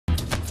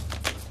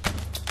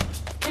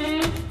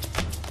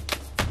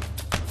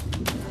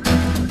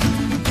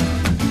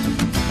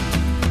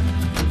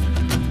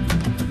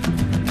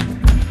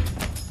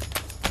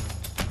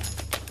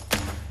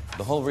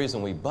whole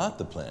reason we bought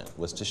the plant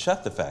was to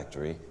shut the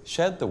factory,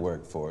 shed the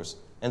workforce,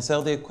 and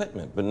sell the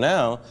equipment. But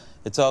now,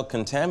 it's all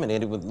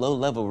contaminated with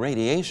low-level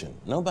radiation.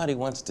 Nobody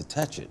wants to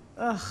touch it.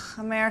 Ugh,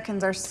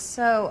 Americans are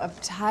so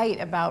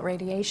uptight about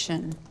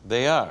radiation.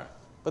 They are.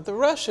 But the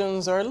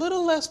Russians are a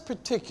little less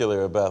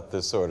particular about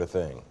this sort of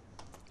thing.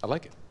 I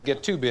like it.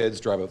 Get 2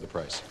 bids, drive up the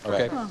price,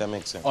 okay? Right. That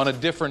makes sense. On a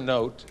different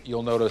note,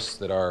 you'll notice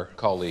that our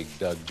colleague,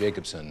 Doug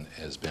Jacobson,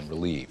 has been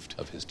relieved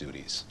of his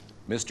duties.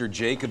 Mr.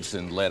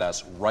 Jacobson led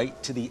us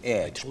right to the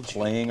edge,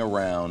 playing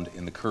around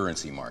in the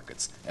currency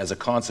markets. As a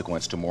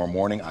consequence, tomorrow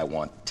morning, I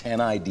want 10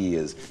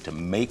 ideas to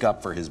make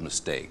up for his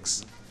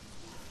mistakes.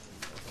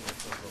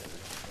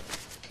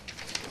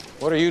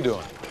 What are you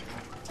doing?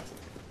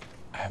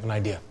 I have an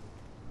idea.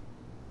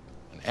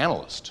 An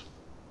analyst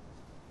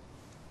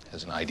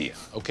has an idea.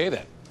 Okay,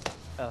 then.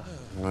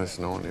 Nice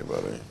knowing you,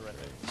 buddy.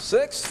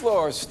 6th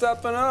floor,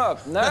 stepping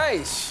up.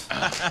 Nice.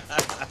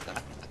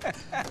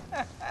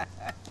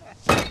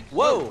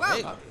 Whoa!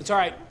 Hey. It's all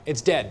right.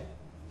 It's dead.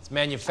 It's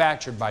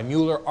manufactured by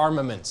Mueller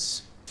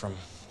Armaments from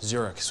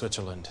Zurich,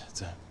 Switzerland.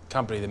 It's a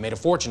company that made a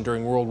fortune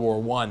during World War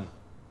I.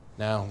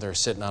 Now they're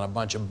sitting on a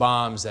bunch of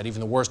bombs that even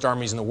the worst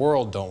armies in the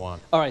world don't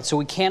want. All right, so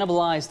we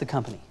cannibalized the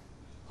company.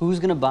 Who's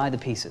gonna buy the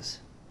pieces?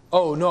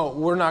 Oh, no,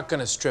 we're not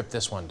gonna strip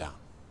this one down.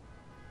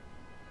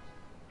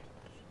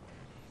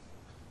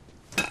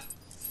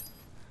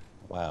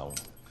 Wow.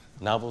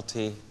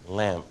 Novelty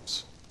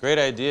lamps. Great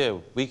idea.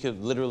 We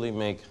could literally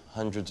make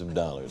hundreds of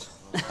dollars.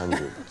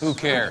 Hundreds. Who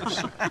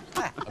cares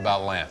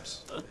about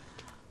lamps?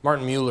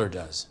 Martin Mueller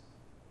does.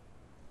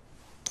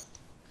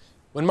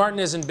 When Martin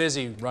isn't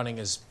busy running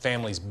his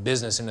family's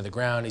business into the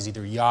ground, he's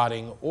either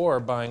yachting or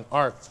buying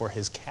art for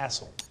his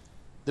castle.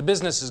 The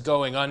business is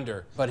going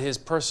under, but his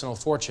personal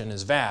fortune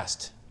is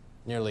vast,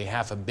 nearly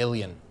 $500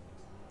 million.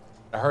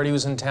 I heard he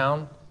was in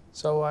town,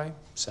 so I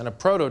sent a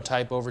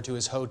prototype over to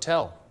his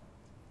hotel.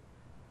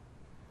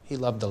 He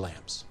loved the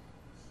lamps.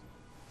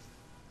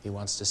 He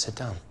wants to sit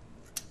down.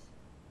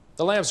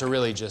 The lamps are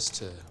really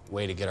just a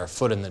way to get our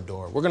foot in the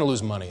door. We're going to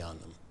lose money on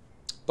them,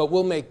 but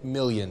we'll make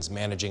millions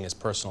managing his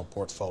personal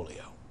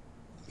portfolio.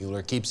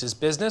 Mueller keeps his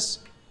business.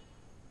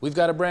 We've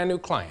got a brand new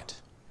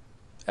client.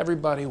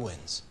 Everybody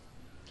wins.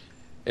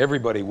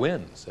 Everybody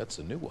wins. That's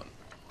a new one.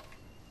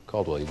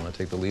 Caldwell, you want to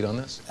take the lead on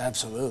this?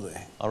 Absolutely.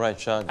 All right,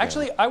 Shotgun.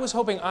 Actually, I was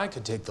hoping I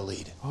could take the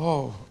lead.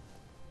 Oh.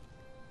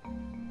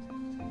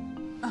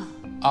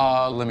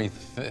 Let me,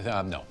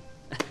 no.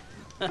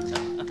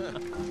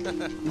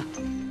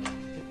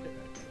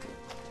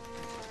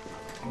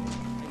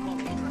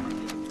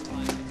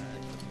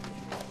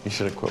 You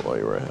should have quit while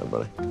you were ahead,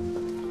 buddy. You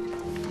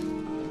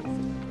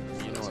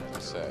know what they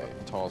say,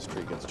 the tallest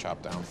tree gets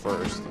chopped down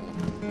first.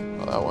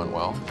 Well, that went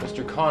well.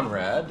 Mr.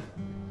 Conrad,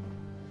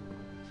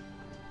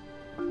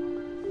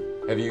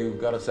 have you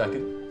got a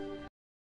second?